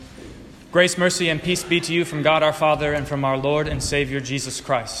Grace, mercy, and peace be to you from God our Father and from our Lord and Savior Jesus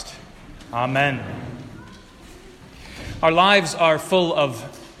Christ. Amen. Our lives are full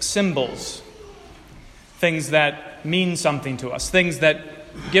of symbols, things that mean something to us, things that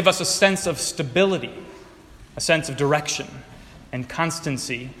give us a sense of stability, a sense of direction and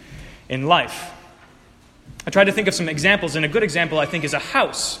constancy in life. I tried to think of some examples, and a good example, I think, is a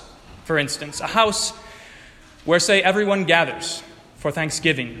house, for instance. A house where, say, everyone gathers for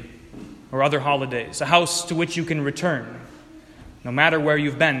Thanksgiving or other holidays. A house to which you can return, no matter where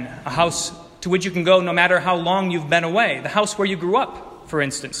you've been. A house to which you can go no matter how long you've been away. The house where you grew up, for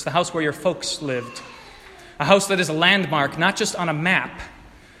instance. The house where your folks lived. A house that is a landmark, not just on a map,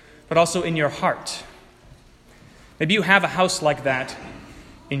 but also in your heart. Maybe you have a house like that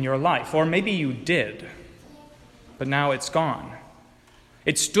in your life, or maybe you did, but now it's gone.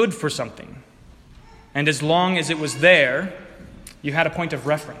 It stood for something, and as long as it was there, you had a point of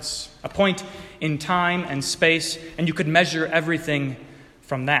reference, a point in time and space, and you could measure everything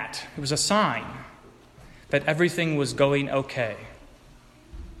from that. It was a sign that everything was going okay.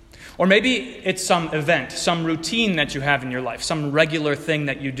 Or maybe it's some event, some routine that you have in your life, some regular thing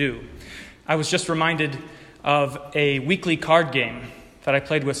that you do. I was just reminded of a weekly card game that I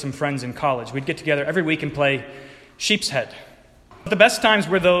played with some friends in college. We'd get together every week and play Sheep's Head. The best times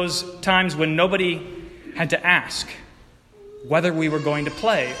were those times when nobody had to ask whether we were going to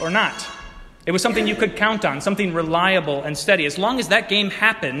play or not. It was something you could count on, something reliable and steady. As long as that game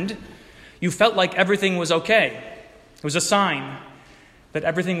happened, you felt like everything was okay. It was a sign that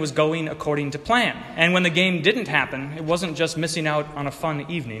everything was going according to plan. And when the game didn't happen, it wasn't just missing out on a fun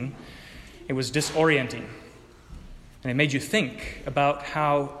evening. It was disorienting. And it made you think about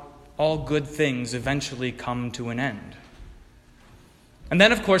how all good things eventually come to an end. And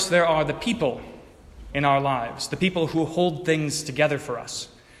then, of course, there are the people in our lives, the people who hold things together for us,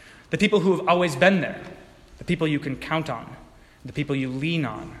 the people who have always been there, the people you can count on, the people you lean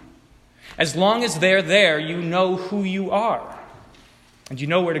on. As long as they're there, you know who you are, and you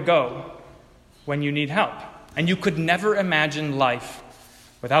know where to go when you need help. And you could never imagine life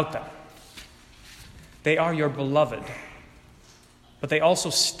without them. They are your beloved, but they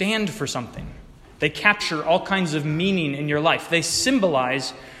also stand for something. They capture all kinds of meaning in your life. They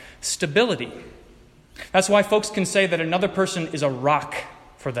symbolize stability. That's why folks can say that another person is a rock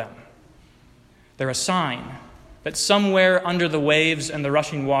for them. They're a sign that somewhere under the waves and the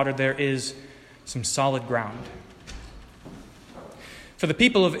rushing water there is some solid ground. For the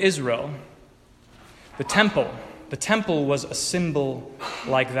people of Israel, the temple was a symbol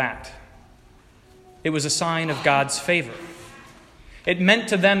like that. It was a sign of God's favor. It meant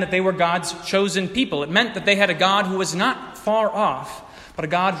to them that they were God's chosen people. It meant that they had a God who was not far off, but a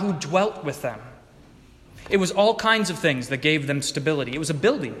God who dwelt with them. It was all kinds of things that gave them stability. It was a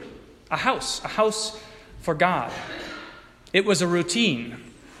building, a house for God. It was a routine,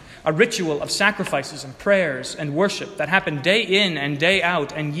 a ritual of sacrifices and prayers and worship that happened day in and day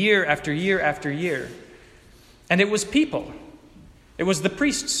out and year after year after year. And it was people. It was the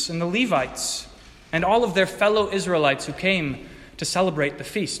priests and the Levites and all of their fellow Israelites who came to celebrate the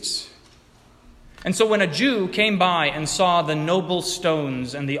feasts. And so when a Jew came by and saw the noble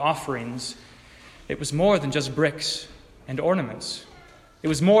stones and the offerings, it was more than just bricks and ornaments. It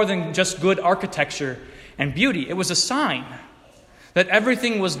was more than just good architecture and beauty. It was a sign that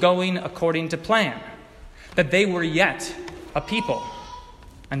everything was going according to plan, that they were yet a people,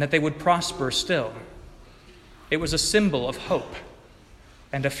 and that they would prosper still. It was a symbol of hope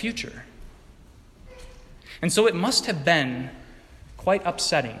and a future. And so it must have been quite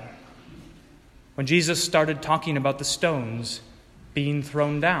upsetting when Jesus started talking about the stones being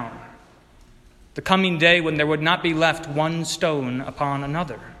thrown down. The coming day when there would not be left one stone upon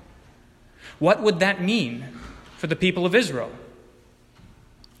another. What would that mean for the people of Israel?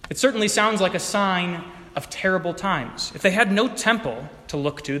 It certainly sounds like a sign of terrible times. If they had no temple to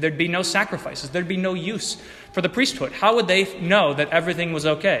look to, there'd be no sacrifices, there'd be no use for the priesthood. How would they know that everything was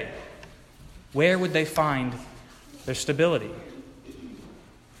okay? Where would they find their stability?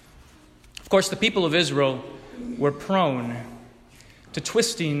 Of course, the people of Israel were prone to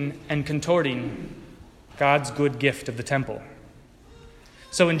twisting and contorting God's good gift of the temple.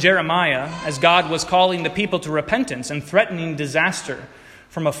 So in Jeremiah, as God was calling the people to repentance and threatening disaster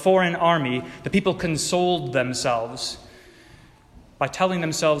from a foreign army, the people consoled themselves by telling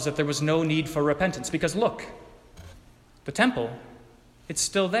themselves that there was no need for repentance. Because look, the temple, it's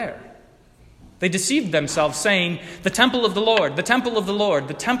still there. They deceived themselves, saying, "The temple of the Lord, the temple of the Lord,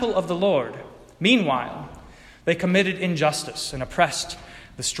 the temple of the Lord." Meanwhile, they committed injustice and oppressed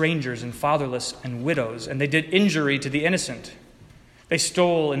the strangers and fatherless and widows, and they did injury to the innocent. They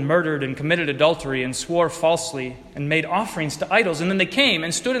stole and murdered and committed adultery and swore falsely and made offerings to idols. And then they came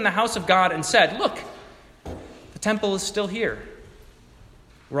and stood in the house of God and said, "Look, the temple is still here.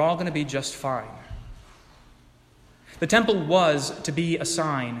 We're all going to be just fine." The temple was to be a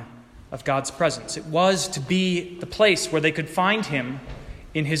sign of God's presence. It was to be the place where they could find him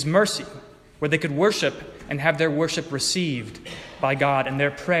in his mercy, where they could worship and have their worship received by God and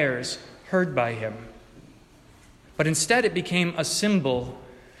their prayers heard by him. But instead it became a symbol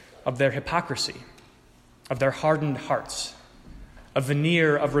of their hypocrisy, of their hardened hearts, a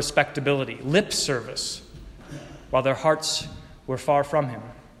veneer of respectability, lip service, while their hearts were far from him.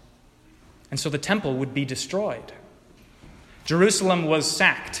 And so the temple would be destroyed. Jerusalem was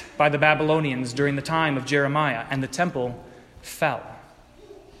sacked by the Babylonians during the time of Jeremiah, and the temple fell.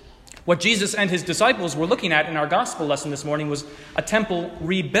 What Jesus and his disciples were looking at in our gospel lesson this morning was a temple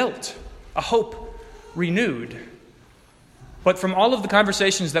rebuilt, a hope renewed. But from all of the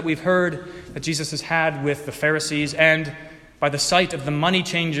conversations that we've heard that Jesus has had with the Pharisees and by the sight of the money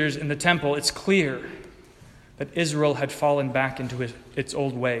changers in the temple, it's clear that Israel had fallen back into its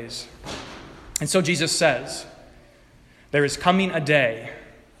old ways. And so Jesus says, "There is coming a day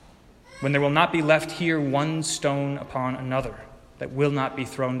when there will not be left here one stone upon another that will not be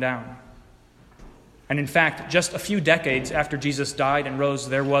thrown down." And in fact, just a few decades after Jesus died and rose,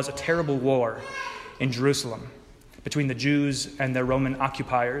 there was a terrible war in Jerusalem between the Jews and their Roman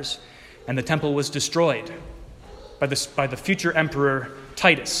occupiers, and the temple was destroyed by the future emperor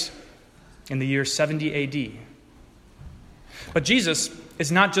Titus in the year 70 AD. But Jesus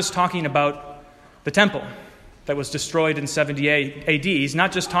is not just talking about the temple that was destroyed in 70 AD. He's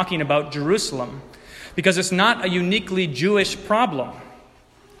not just talking about Jerusalem, because it's not a uniquely Jewish problem.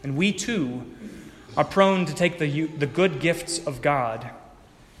 And we too are prone to take the good gifts of God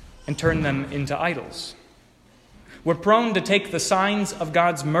and turn them into idols. We're prone to take the signs of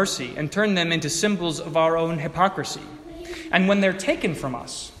God's mercy and turn them into symbols of our own hypocrisy. And when they're taken from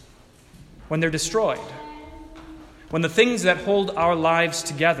us, when they're destroyed, when the things that hold our lives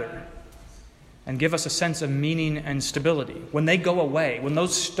together and give us a sense of meaning and stability, when they go away, when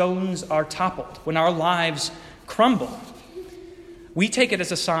those stones are toppled, when our lives crumble, we take it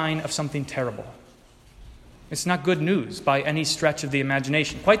as a sign of something terrible. It's not good news by any stretch of the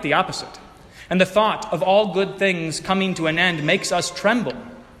imagination, quite the opposite. And the thought of all good things coming to an end makes us tremble.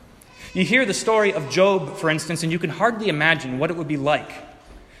 You hear the story of Job, for instance, and you can hardly imagine what it would be like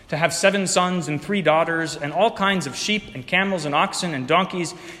to have 7 sons and 3 daughters and all kinds of sheep and camels and oxen and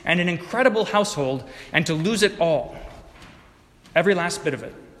donkeys and an incredible household, and to lose it all, every last bit of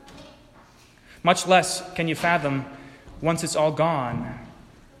it. Much less can you fathom, once it's all gone,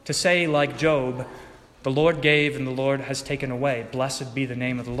 to say like Job, "The Lord gave and the Lord has taken away. Blessed be the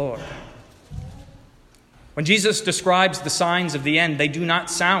name of the Lord." When Jesus describes the signs of the end, they do not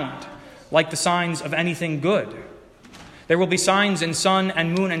sound like the signs of anything good. There will be signs in sun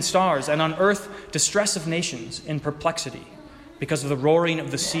and moon and stars, and on earth distress of nations in perplexity because of the roaring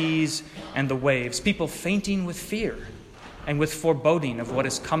of the seas and the waves, people fainting with fear and with foreboding of what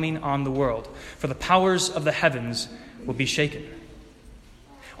is coming on the world, for the powers of the heavens will be shaken.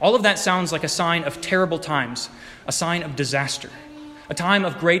 All of that sounds like a sign of terrible times, a sign of disaster, a time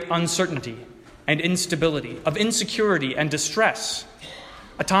of great uncertainty and instability, of insecurity and distress,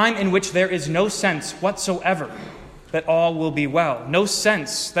 a time in which there is no sense whatsoever that all will be well, no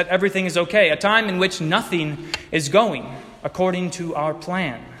sense that everything is okay, a time in which nothing is going according to our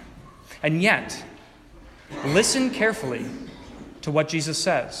plan. And yet, listen carefully to what Jesus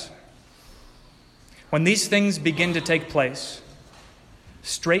says. When these things begin to take place,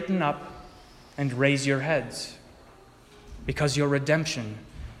 straighten up and raise your heads, because your redemption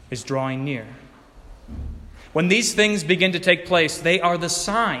is drawing near. When these things begin to take place, they are the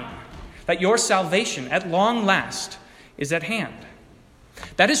sign that your salvation at long last is at hand.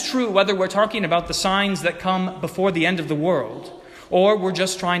 That is true whether we're talking about the signs that come before the end of the world, or we're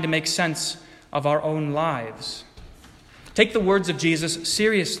just trying to make sense of our own lives. Take the words of Jesus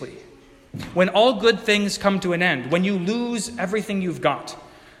seriously. When all good things come to an end, when you lose everything you've got,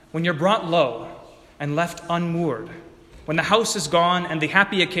 when you're brought low and left unmoored, when the house is gone and the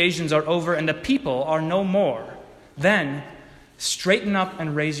happy occasions are over and the people are no more, then straighten up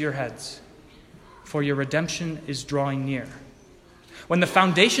and raise your heads, for your redemption is drawing near. When the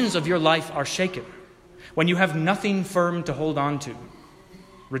foundations of your life are shaken, when you have nothing firm to hold on to,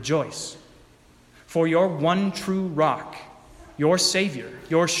 rejoice, for your one true rock, your Savior,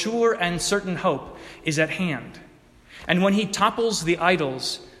 your sure and certain hope is at hand. And when he topples the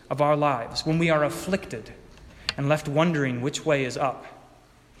idols of our lives, when we are afflicted and left wondering which way is up,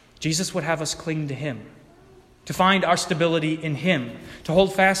 Jesus would have us cling to him to find our stability in Him, to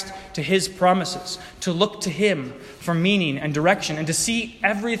hold fast to His promises, to look to Him for meaning and direction, and to see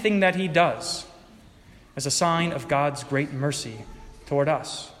everything that He does as a sign of God's great mercy toward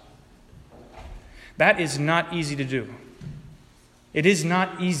us. That is not easy to do. It is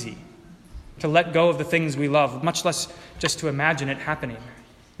not easy to let go of the things we love, much less just to imagine it happening.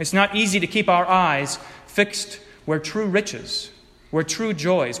 It's not easy to keep our eyes fixed where true riches, where true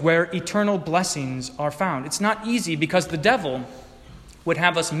joys, where eternal blessings are found. It's not easy because the devil would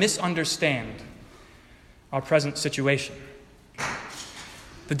have us misunderstand our present situation.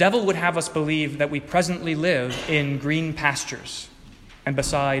 The devil would have us believe that we presently live in green pastures and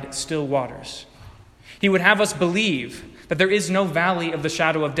beside still waters. He would have us believe that there is no valley of the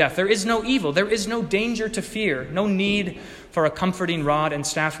shadow of death. There is no evil. There is no danger to fear. No need for a comforting rod and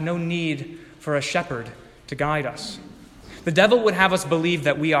staff. No need for a shepherd to guide us. The devil would have us believe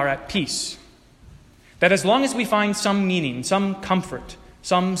that we are at peace. That as long as we find some meaning, some comfort,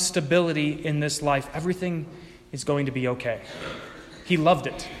 some stability in this life, everything is going to be okay. He loved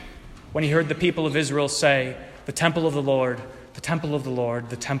it when he heard the people of Israel say, "The temple of the Lord, the temple of the Lord,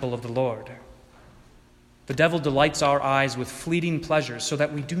 the temple of the Lord." The devil delights our eyes with fleeting pleasures so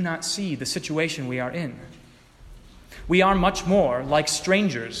that we do not see the situation we are in. We are much more like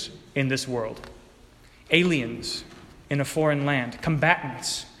strangers in this world, aliens in a foreign land,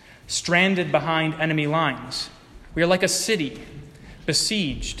 combatants, stranded behind enemy lines. We are like a city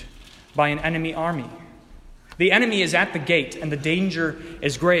besieged by an enemy army. The enemy is at the gate, and the danger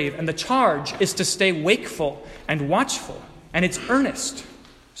is grave, and the charge is to stay wakeful and watchful, and it's earnest,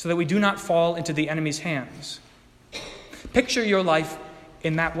 so that we do not fall into the enemy's hands. Picture your life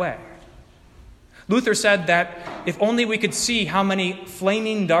in that way. Luther said that if only we could see how many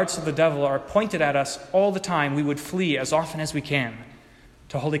flaming darts of the devil are pointed at us all the time, we would flee as often as we can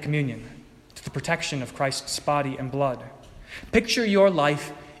to Holy Communion, to the protection of Christ's body and blood. Picture your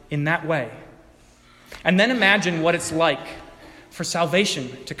life in that way. And then imagine what it's like for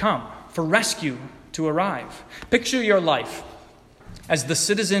salvation to come, for rescue to arrive. Picture your life as the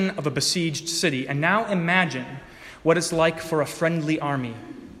citizen of a besieged city, and now imagine what it's like for a friendly army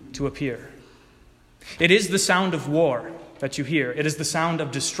to appear. It is the sound of war that you hear. It is the sound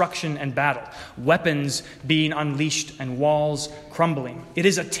of destruction and battle, weapons being unleashed and walls crumbling. It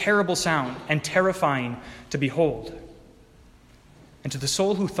is a terrible sound and terrifying to behold. And to the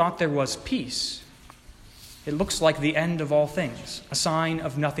soul who thought there was peace, it looks like the end of all things, a sign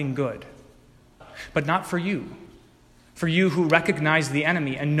of nothing good. But not for you. For you who recognize the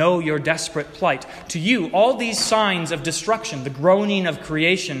enemy and know your desperate plight. To you, all these signs of destruction, the groaning of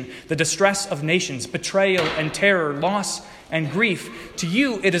creation, the distress of nations, betrayal and terror, loss and grief, to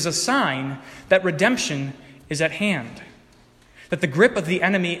you it is a sign that redemption is at hand, that the grip of the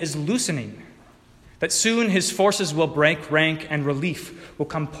enemy is loosening, that soon his forces will break rank and relief will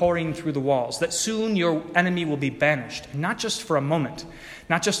come pouring through the walls, that soon your enemy will be banished, not just for a moment,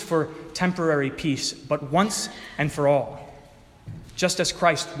 not just for temporary peace, but once and for all. Just as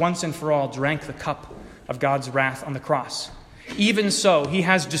Christ once and for all drank the cup of God's wrath on the cross, even so he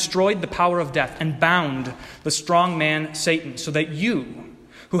has destroyed the power of death and bound the strong man Satan, so that you,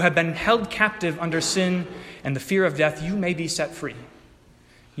 who have been held captive under sin and the fear of death, you may be set free.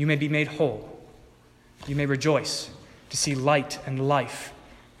 You may be made whole. You may rejoice to see light and life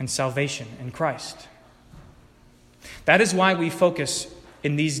and salvation in Christ. That is why we focus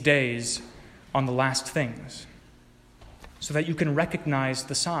in these days on the last things, so that you can recognize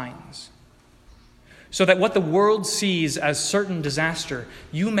the signs, so that what the world sees as certain disaster,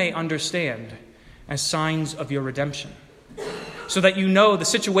 you may understand as signs of your redemption, so that you know the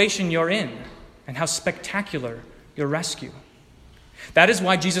situation you're in and how spectacular your rescue. That is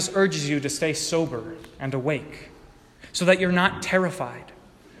why Jesus urges you to stay sober and awake, so that you're not terrified,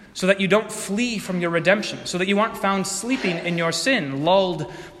 so that you don't flee from your redemption, so that you aren't found sleeping in your sin,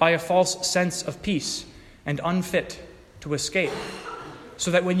 lulled by a false sense of peace and unfit to escape,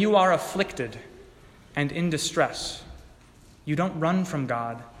 so that when you are afflicted and in distress, you don't run from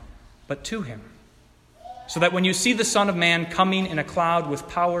God, but to Him, so that when you see the Son of Man coming in a cloud with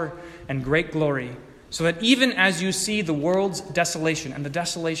power and great glory, so that even as you see the world's desolation and the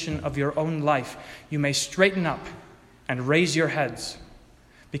desolation of your own life, you may straighten up and raise your heads,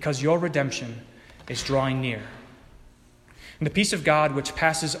 because your redemption is drawing near. And the peace of God, which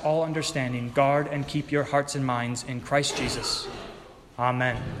passes all understanding, guard and keep your hearts and minds in Christ Jesus.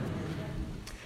 Amen.